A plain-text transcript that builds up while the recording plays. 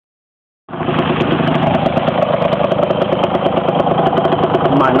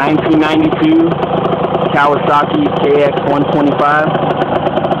1992 Kawasaki kx125.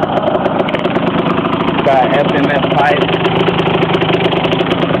 Got FMS pipe.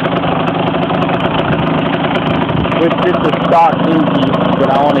 It's just a stock Inky,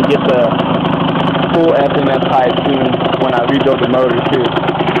 but I want to get the full FMS pipe soon when I rebuild the motor too.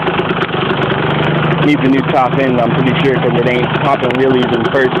 Needs a new top end, I'm pretty sure, because it ain't popping wheelies in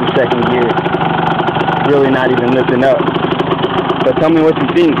first and second gear. Really not even lifting up. But tell me what you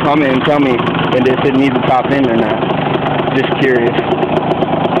think. Comment and tell me if it needs a top end or not. Just curious.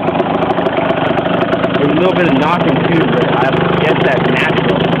 There's a little bit of knocking too, but I guess that's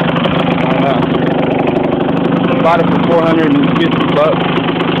natural. I don't know. Bought it for $450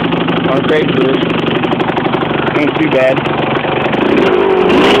 on Craigslist. Ain't too bad.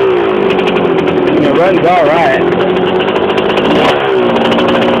 And it runs alright.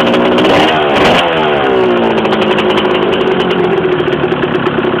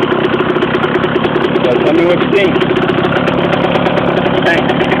 So tell me what you think.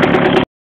 Thanks.